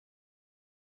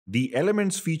The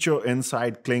Elements feature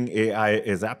inside Kling AI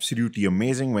is absolutely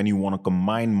amazing when you want to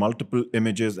combine multiple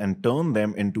images and turn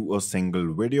them into a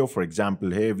single video. For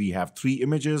example, here we have 3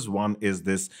 images. One is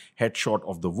this headshot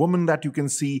of the woman that you can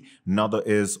see. Another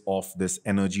is of this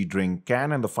energy drink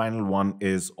can. And the final one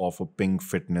is of a pink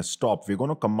fitness top. We're going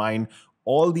to combine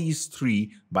all these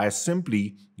 3 by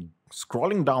simply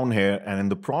scrolling down here, and in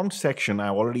the prompt section, I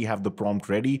already have the prompt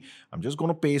ready. I'm just going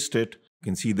to paste it. You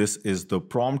can see this is the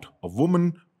prompt. A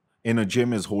woman in a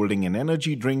gym is holding an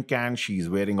energy drink can. She's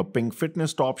wearing a pink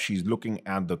fitness top. She's looking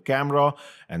at the camera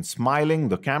and smiling.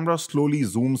 The camera slowly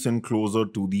zooms in closer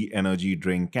to the energy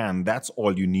drink can. That's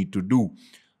all you need to do.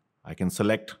 I can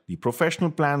select the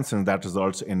professional plan since that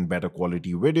results in better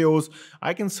quality videos.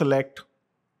 I can select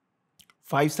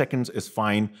 5 seconds is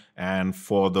fine. And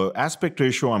for the aspect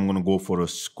ratio, I'm going to go for a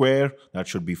square. That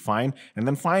should be fine. And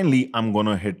then finally, I'm going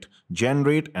to hit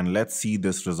generate and let's see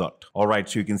this result. All right,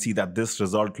 so you can see that this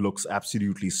result looks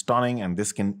absolutely stunning and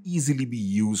this can easily be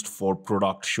used for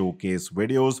product showcase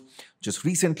videos. Just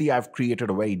recently, I've created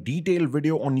a very detailed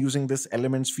video on using this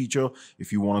Elements feature.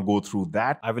 If you want to go through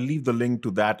that, I will leave the link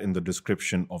to that in the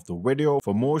description of the video.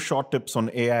 For more short tips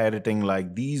on AI editing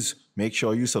like these, make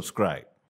sure you subscribe.